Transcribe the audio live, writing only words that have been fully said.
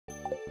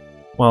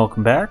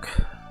Welcome back.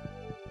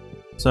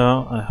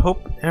 So, I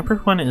hope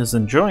everyone is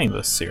enjoying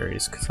this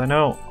series, because I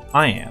know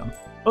I am.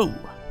 Oh,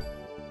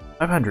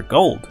 500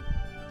 gold.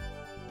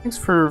 Thanks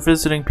for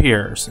visiting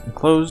Pierre's.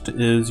 Enclosed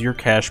is your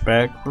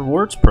cashback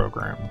rewards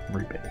program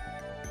rebate.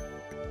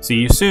 See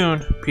you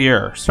soon,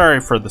 Pierre. Sorry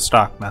for the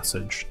stock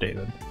message,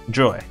 David.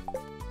 Enjoy.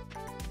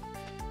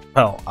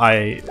 Well,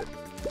 I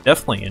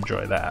definitely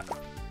enjoy that.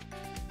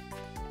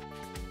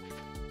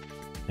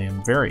 I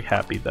am very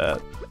happy that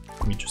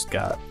we just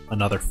got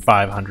another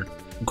 500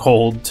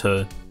 gold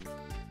to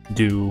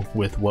do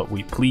with what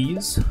we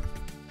please.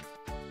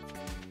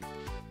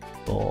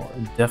 Will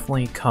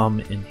definitely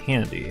come in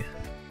handy.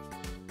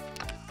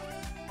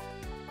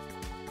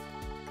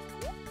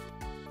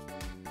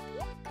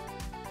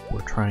 We're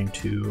trying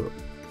to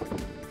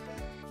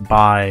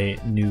buy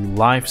new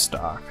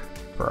livestock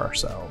for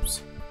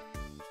ourselves.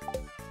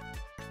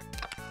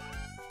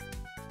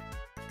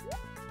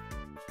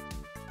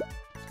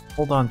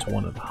 Hold on to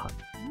one of the hunt.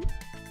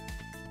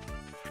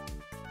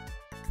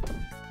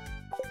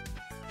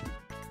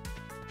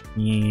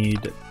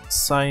 Need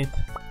scythe.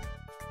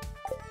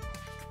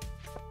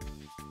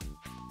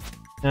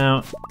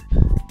 Now,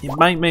 it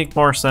might make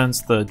more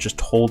sense to just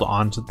hold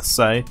on to the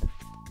scythe,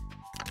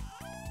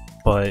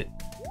 but it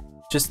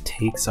just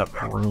takes up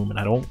room, and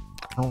I don't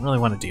really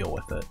want to deal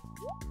with it.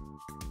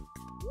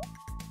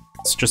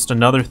 It's just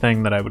another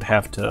thing that I would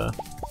have to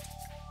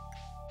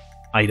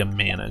item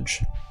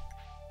manage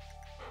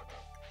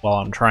while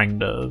I'm trying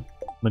to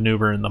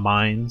maneuver in the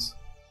mines,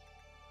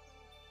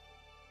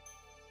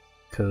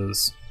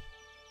 because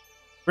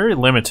very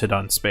limited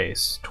on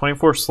space.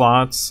 24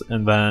 slots,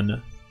 and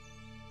then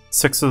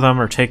 6 of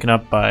them are taken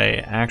up by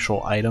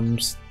actual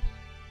items,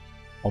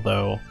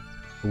 although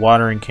the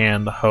watering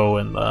can, the hoe,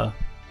 and the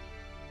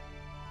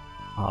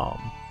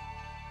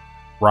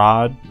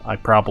rod I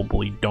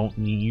probably don't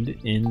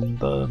need in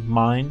the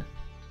mine.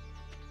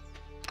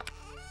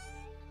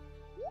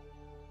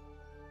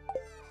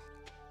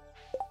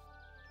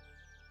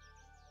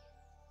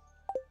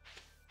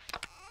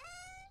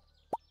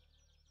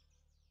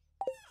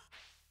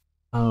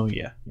 Oh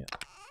yeah.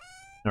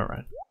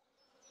 Alright.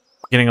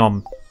 Getting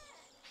all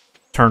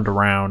turned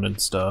around and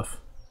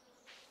stuff.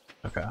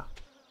 Okay.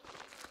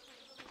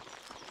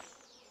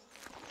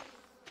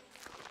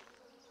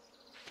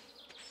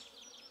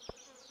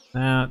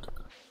 That.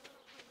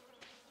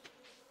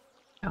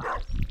 Yeah.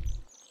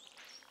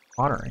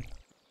 Watering.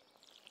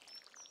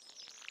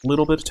 A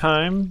little bit of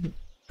time.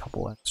 A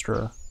couple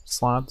extra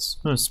spots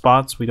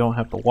we don't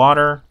have to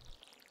water.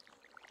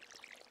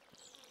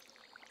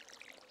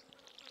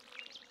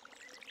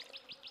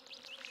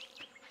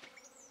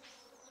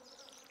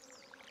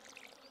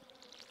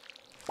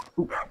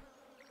 Ooh.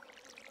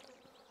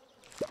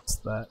 What's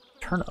that?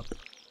 Turnip.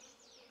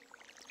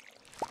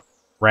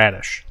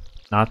 Radish.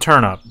 Not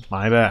turnip.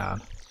 My bad.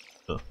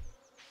 Ugh.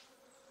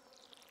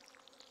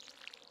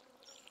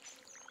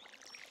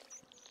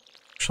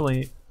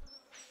 Actually,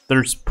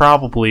 there's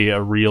probably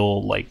a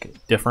real,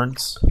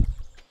 difference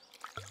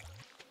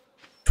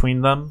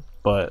between them,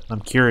 but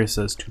I'm curious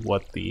as to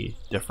what the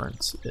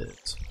difference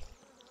is.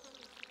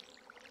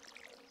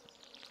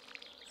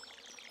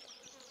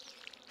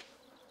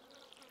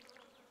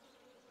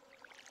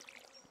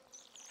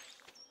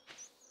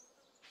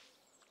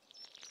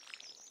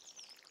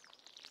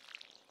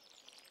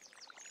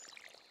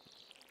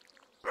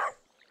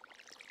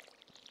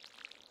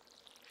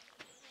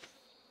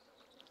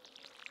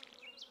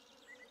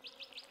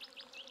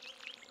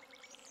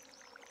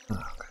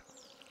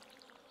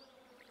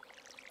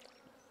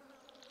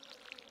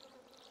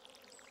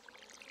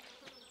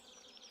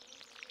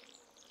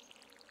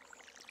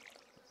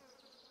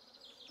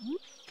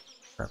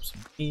 Grab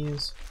some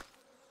peas.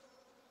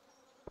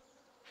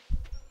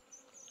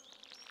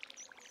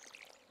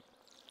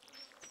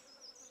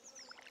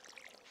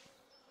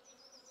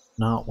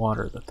 Not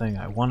water the thing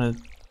I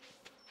wanted.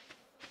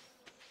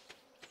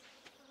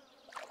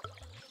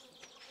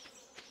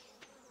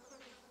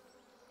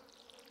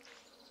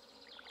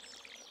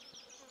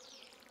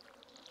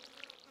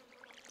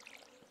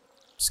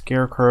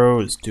 Scarecrow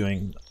is doing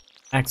an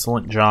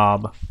excellent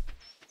job.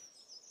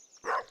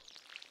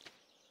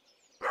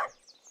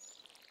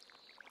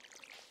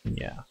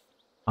 Yeah.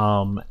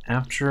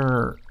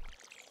 After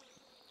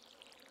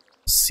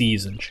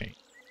season change,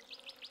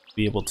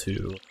 be able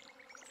to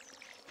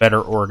better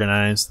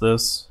organize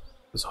this.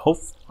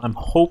 I'm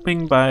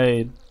hoping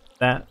by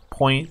that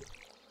point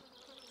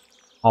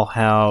I'll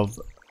have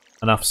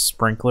enough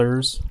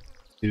sprinklers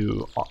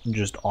to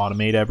just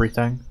automate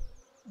everything.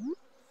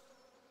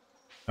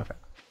 Okay.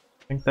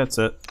 I think that's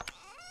it.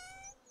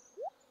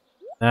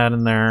 That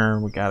in there.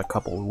 We got a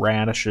couple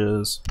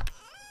radishes.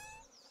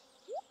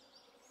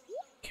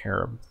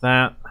 Care of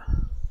that.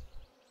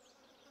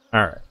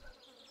 Alright.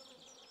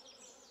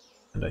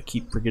 And I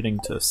keep forgetting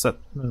to set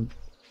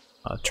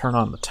turn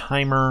on the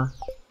timer.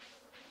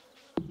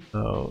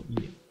 So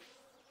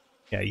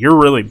yeah, you're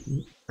really...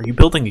 Are you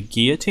building a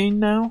guillotine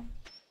now?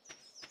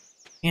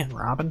 Man,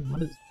 Robin,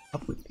 what is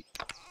up with you?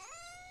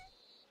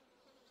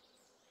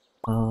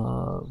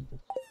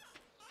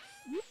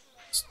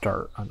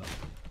 start another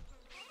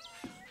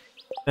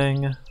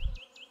thing.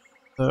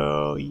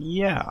 So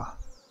yeah.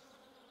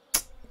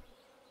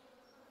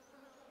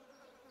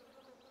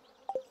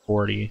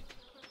 40.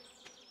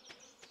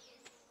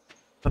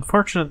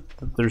 Unfortunate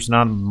that there's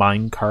not a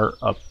minecart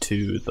up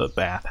to the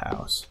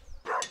bathhouse.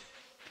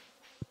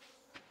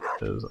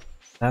 Because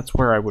that's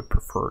where I would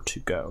prefer to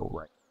go,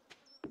 right?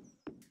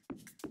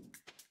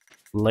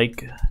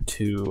 Lake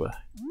to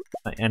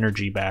my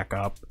energy back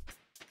up.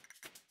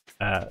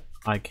 That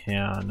I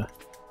can.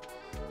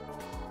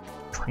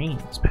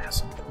 Trains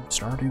passing through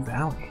Stardew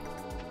Valley.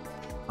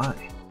 Hi.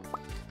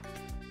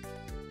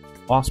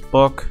 Lost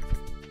book.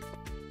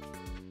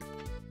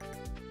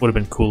 Would have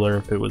been cooler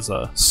if it was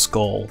a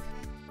skull.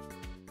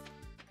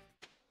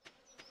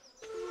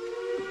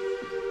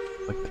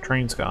 Like the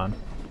train's gone.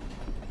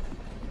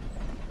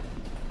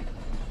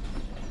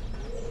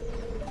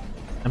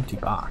 Empty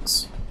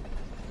box.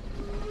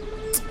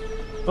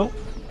 Oh,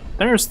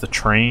 there's the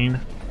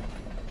train.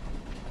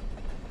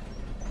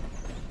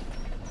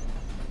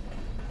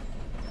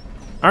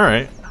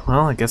 Alright,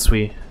 well, I guess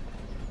we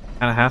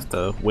kind of have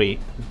to wait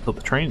until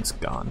the train's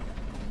gone.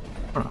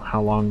 I don't know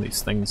how long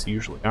these things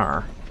usually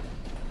are.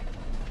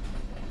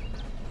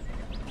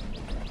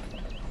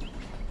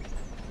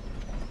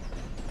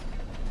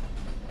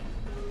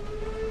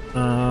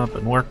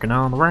 Been working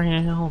on the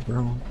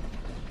railroad.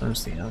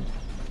 There's the end.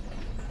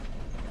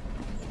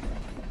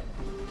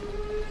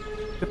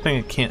 Good thing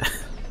I can't.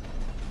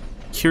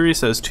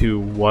 Curious as to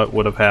what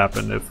would have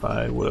happened if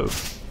I would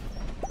have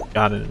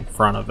gotten in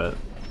front of it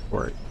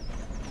before it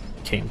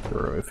came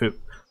through.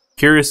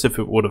 Curious if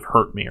it would have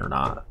hurt me or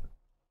not.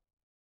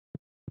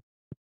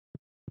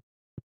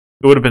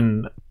 It would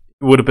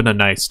have been a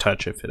nice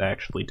touch if it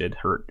actually did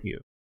hurt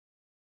you.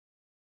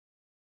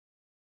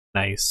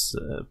 Nice,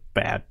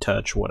 bad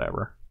touch,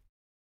 whatever.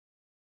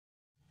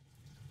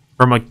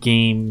 From a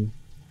game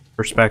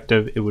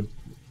perspective, it would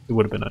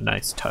have been a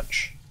nice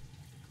touch.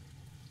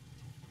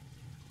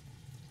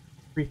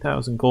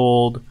 3,000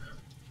 gold.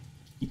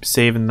 Keep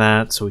saving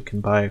that so we can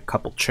buy a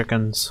couple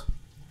chickens.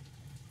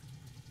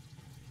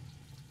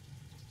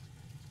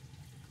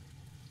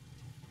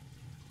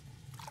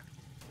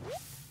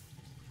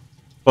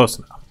 Close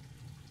enough.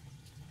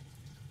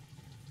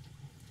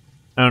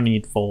 I don't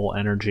need full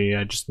energy,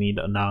 I just need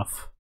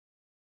enough.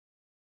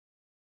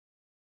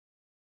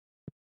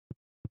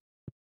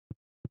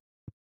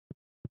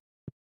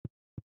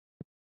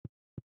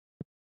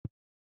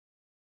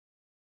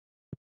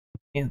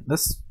 And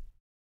this...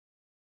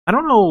 I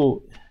don't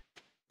know,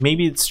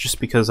 maybe it's just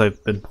because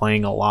I've been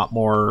playing a lot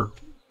more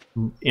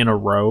in a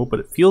row, but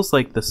it feels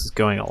like this is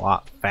going a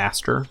lot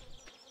faster.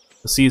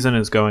 The season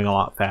is going a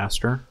lot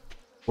faster.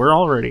 We're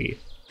already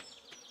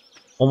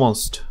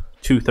almost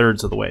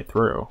 2/3 of the way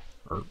through.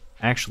 Or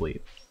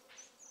actually,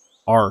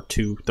 are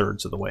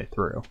 2/3 of the way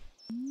through.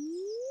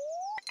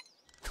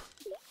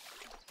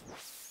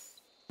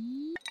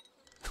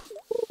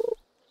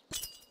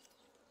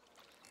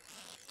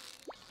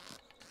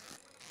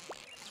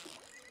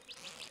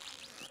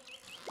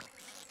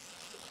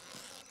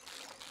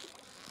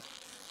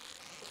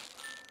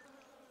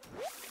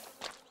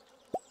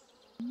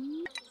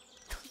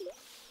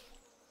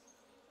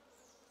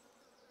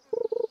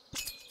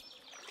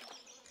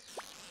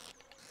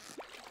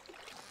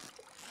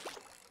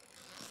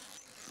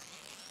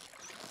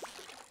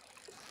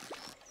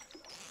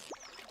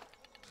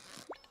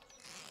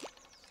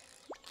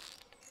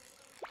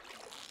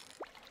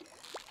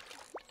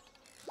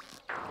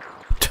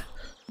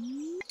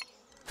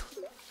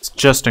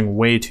 Adjusting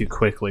way too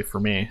quickly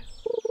for me.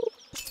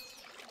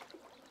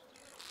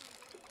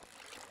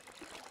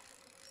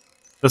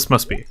 This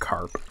must be a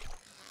carp.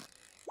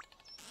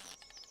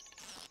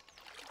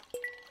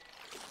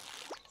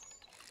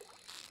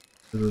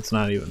 It's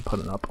not even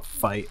putting up a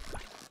fight.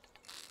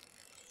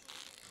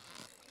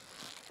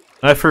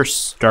 When I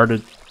first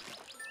started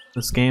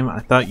this game,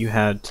 I thought you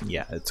had to...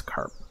 Yeah, it's a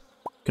carp.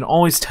 You can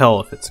always tell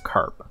if it's a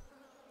carp.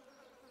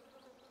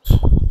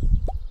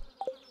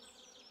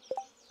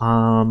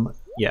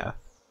 Yeah.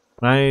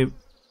 When I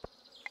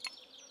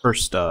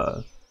first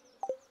started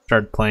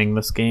playing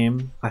this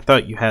game, I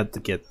thought you had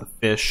to get the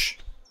fish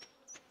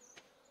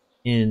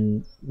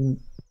in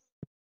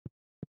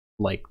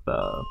like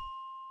the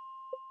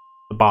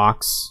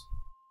box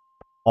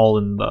all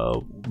in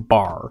the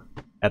bar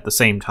at the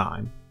same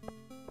time.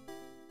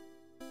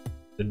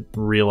 Didn't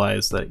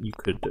realize that you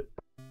could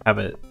have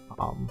it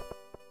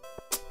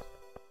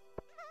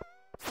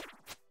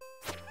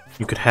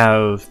you could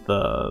have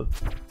the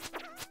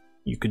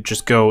you could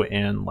just go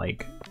and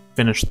like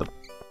finish the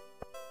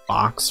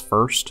box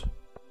first.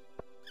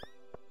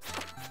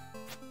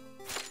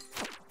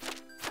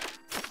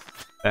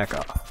 Back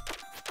off.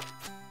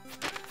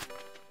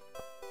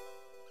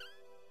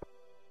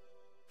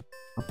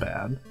 Not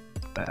bad.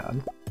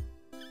 Bad.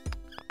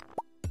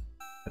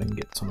 I can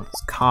get some of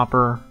this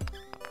copper.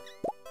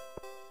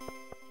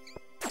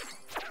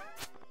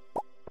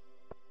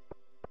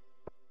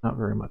 Not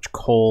very much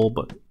coal,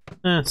 but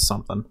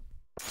something.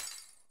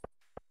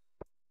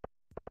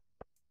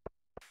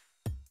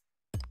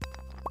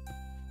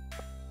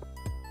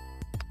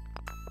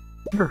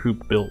 wonder who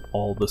built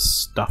all this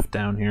stuff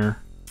down here.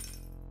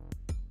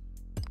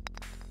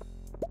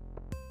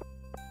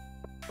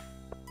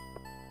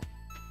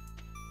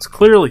 It's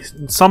clearly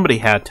somebody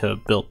had to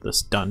have built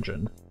this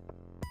dungeon.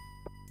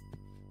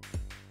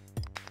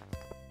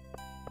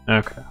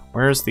 Okay,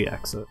 where's the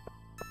exit?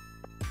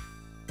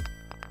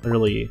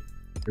 Clearly,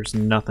 there's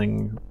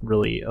nothing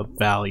really of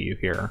value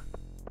here.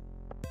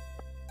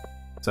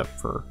 Except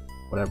for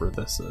whatever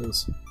this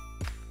is.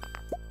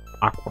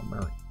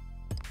 Aquamarine.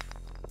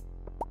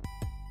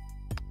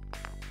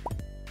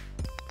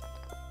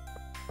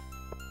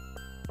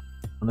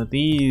 One of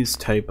these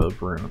type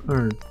of room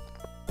or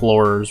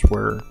floors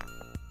where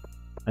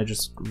I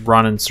just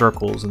run in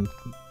circles and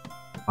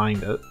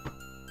find it.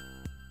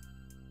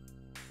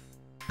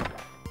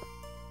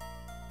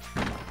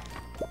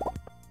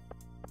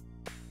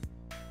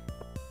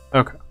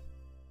 Okay.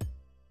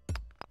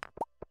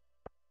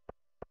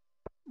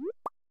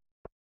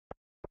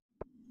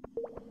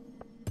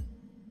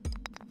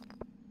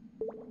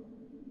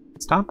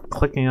 Stop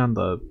clicking on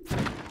the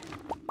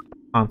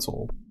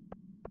console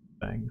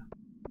thing.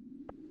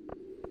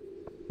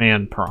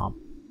 Man prompt.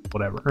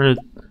 Whatever. The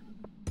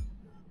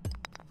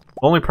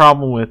only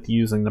problem with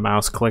using the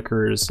mouse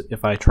clicker is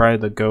if I try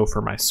to go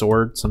for my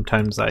sword,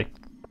 sometimes it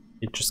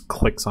just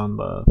clicks on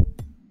the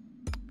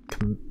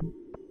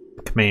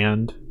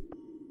command.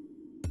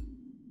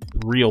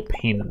 Real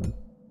pain in the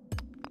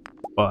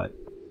butt.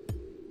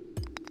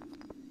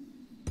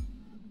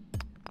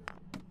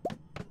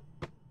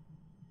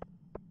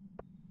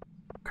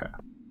 Okay.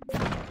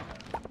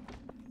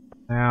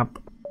 Map,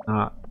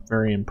 not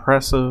very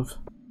impressive.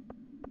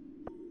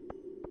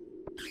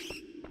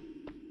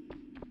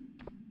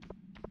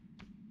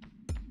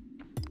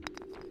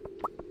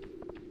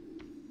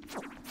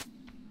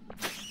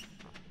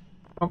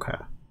 Okay,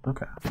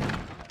 okay.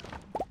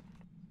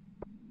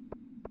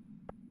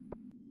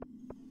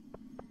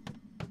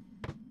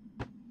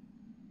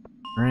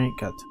 Alright,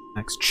 got to the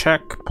next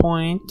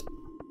checkpoint.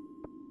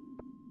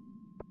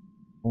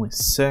 Only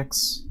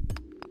 6.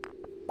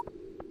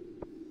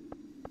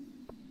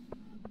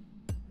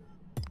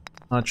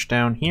 Much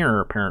down here,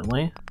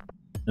 apparently.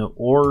 No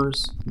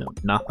ores, no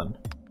nothing.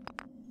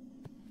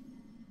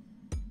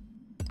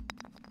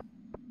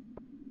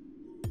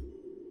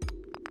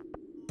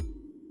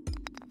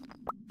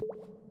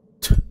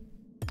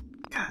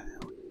 God,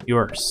 you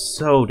are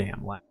so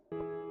damn loud.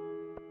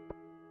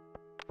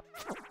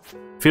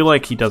 I feel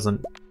like he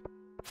doesn't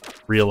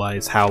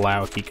realize how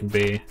loud he can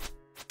be.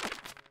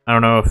 I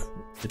don't know if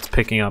it's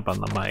picking up on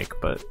the mic,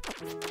 but...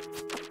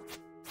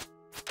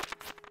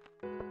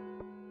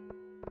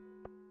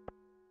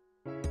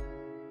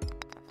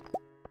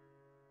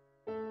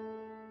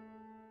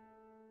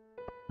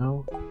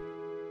 No.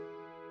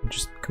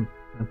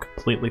 I'm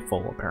completely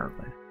full,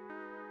 apparently.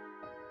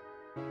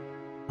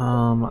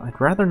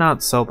 I'd rather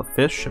not sell the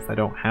fish if I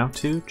don't have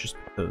to, just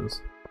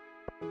because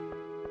I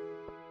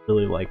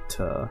really like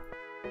to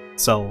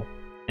sell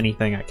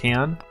anything I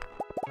can.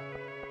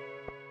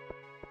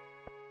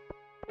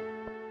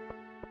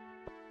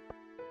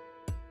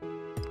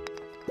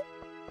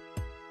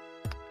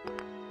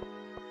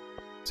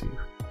 Let's see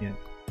if we can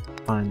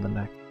find the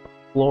next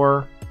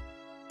floor.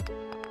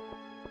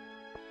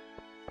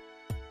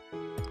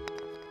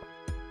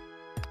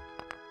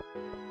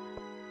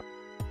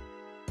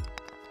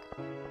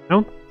 I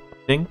don't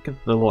think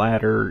the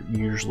ladder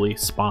usually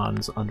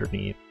spawns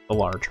underneath the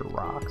larger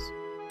rocks,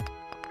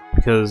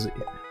 because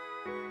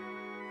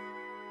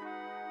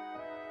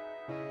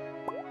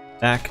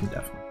that can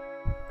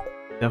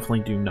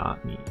definitely do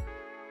not need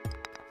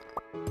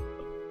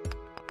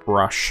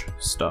brush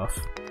stuff.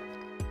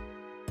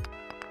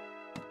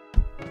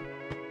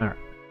 Alright.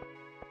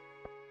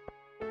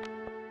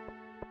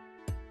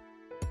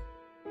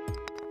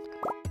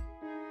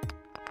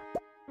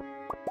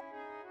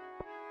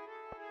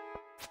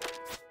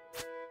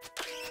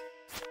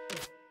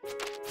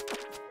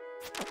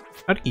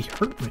 How did he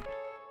hurt me?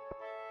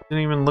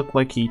 Didn't even look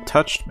like he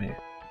touched me.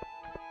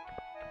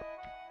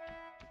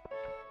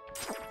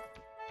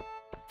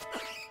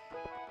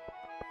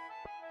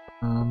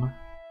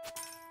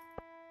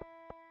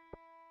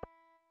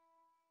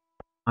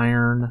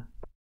 Iron.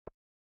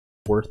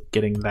 Worth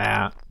getting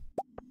that.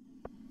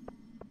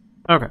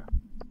 Okay.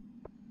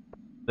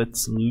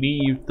 Let's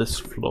leave this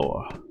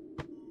floor.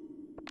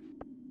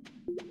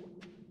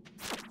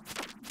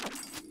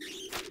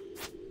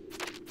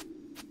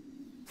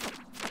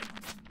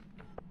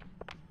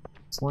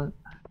 Excellent.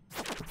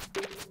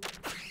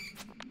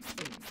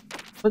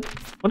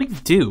 What did he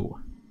do?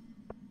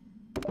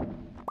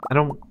 I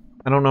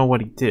don't know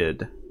what he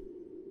did.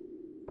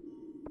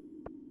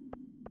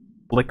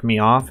 Flick me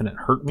off and it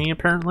hurt me,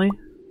 apparently?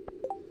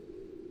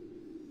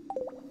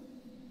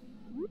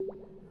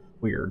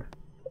 Weird.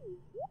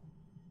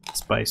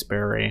 Spice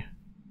berry.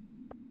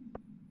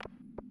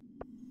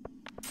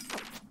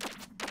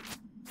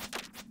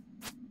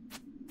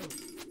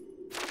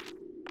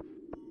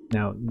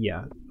 Now,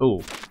 yeah.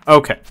 Oh,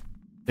 okay.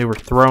 They were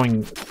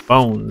throwing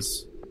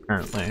bones,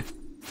 apparently.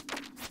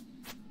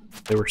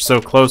 They were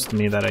so close to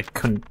me that I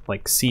couldn't,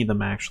 like, see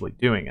them actually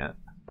doing it.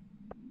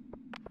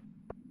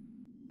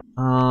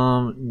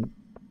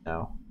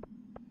 No.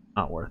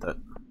 Not worth it.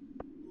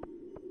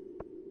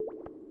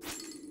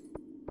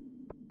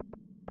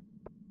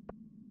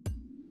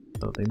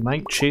 So they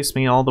might chase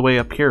me all the way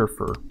up here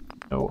for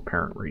no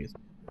apparent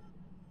reason.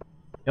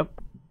 Yep.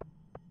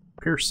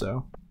 Appears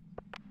so.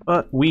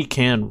 But we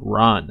can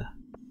run.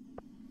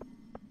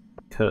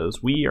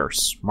 Because we are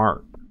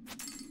smart.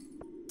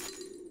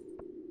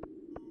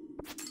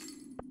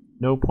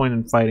 No point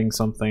in fighting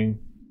something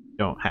you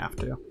don't have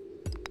to.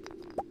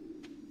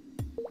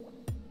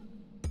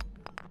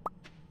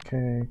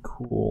 Okay,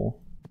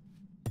 cool.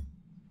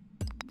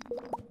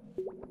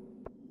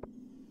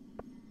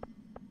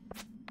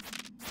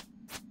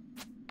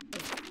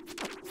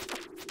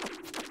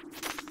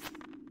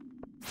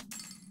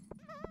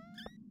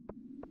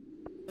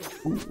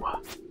 Ooh.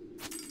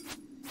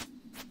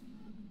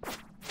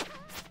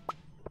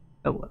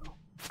 Hello.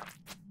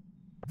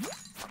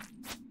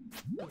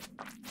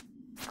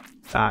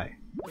 Die.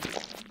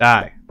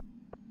 Die.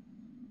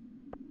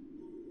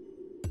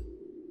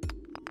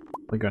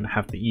 We're gonna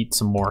have to eat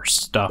some more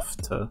stuff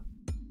to...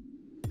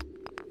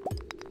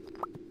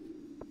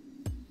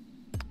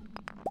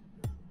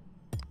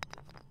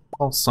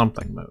 Oh,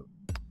 something move.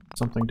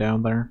 Something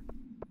down there.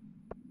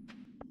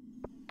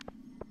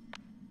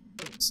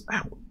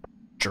 Ow.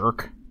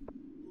 Jerk.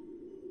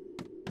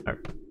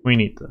 Alright, we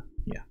need to...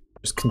 yeah,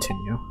 just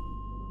continue.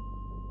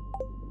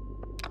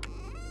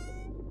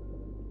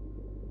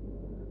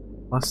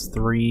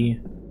 +3.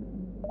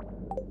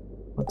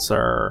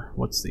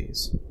 What's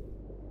these?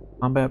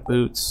 Combat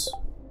boots.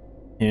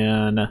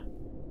 And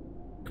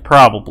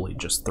probably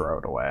just throw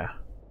it away.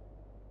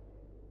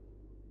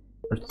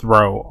 Or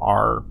throw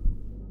our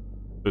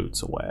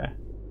boots away.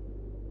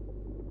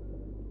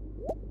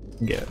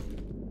 Get it.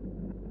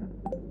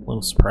 A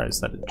little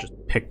surprised that it just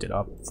picked it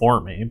up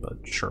for me,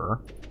 but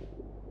sure.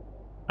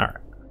 Alright.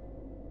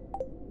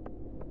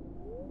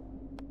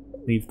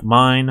 Leave the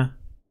mine.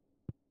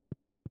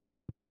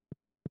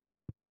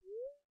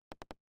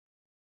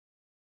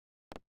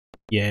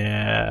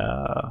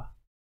 Yeah.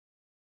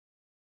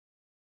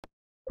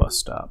 Bus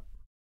stop.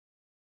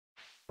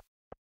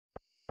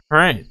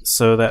 Alright,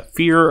 so that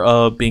fear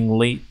of being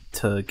late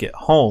to get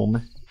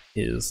home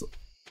is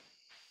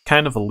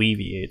kind of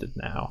alleviated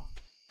now.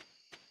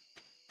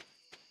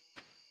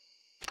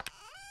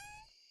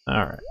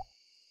 Alright.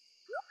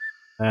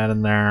 That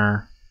in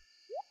there.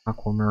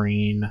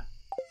 Aquamarine.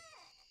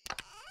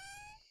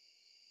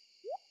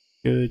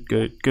 Good,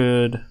 good,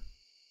 good.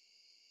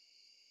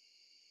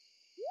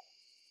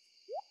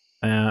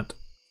 That.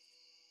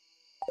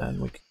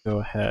 Then we can go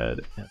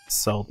ahead and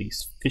sell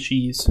these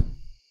fishies.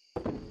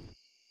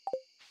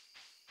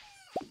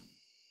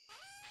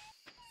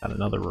 Got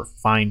another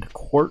refined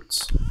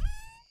quartz.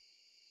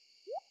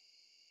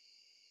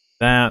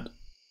 That.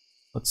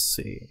 Let's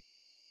see.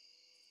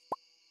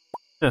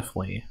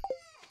 Definitely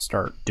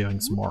start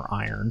doing some more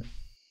iron.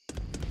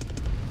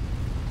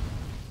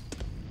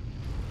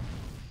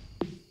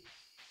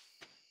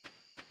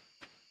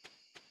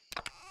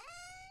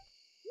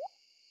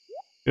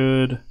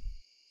 Good.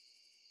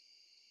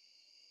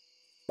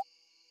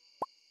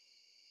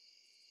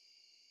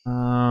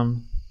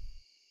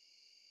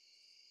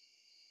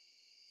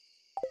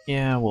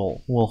 Yeah,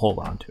 we'll hold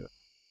on to it.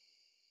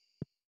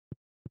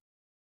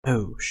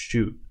 Oh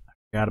shoot. I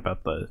forgot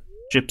about the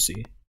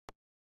gypsy.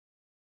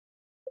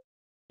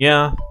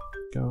 Yeah,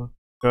 go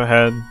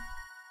ahead.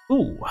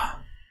 Ooh.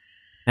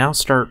 Now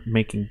start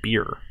making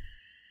beer.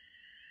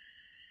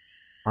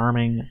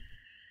 Farming.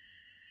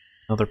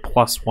 Another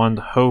 +1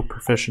 to hoe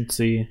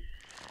proficiency.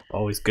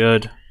 Always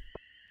good.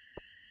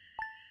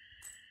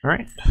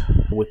 Alright.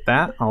 With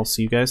that, I'll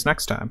see you guys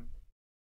next time.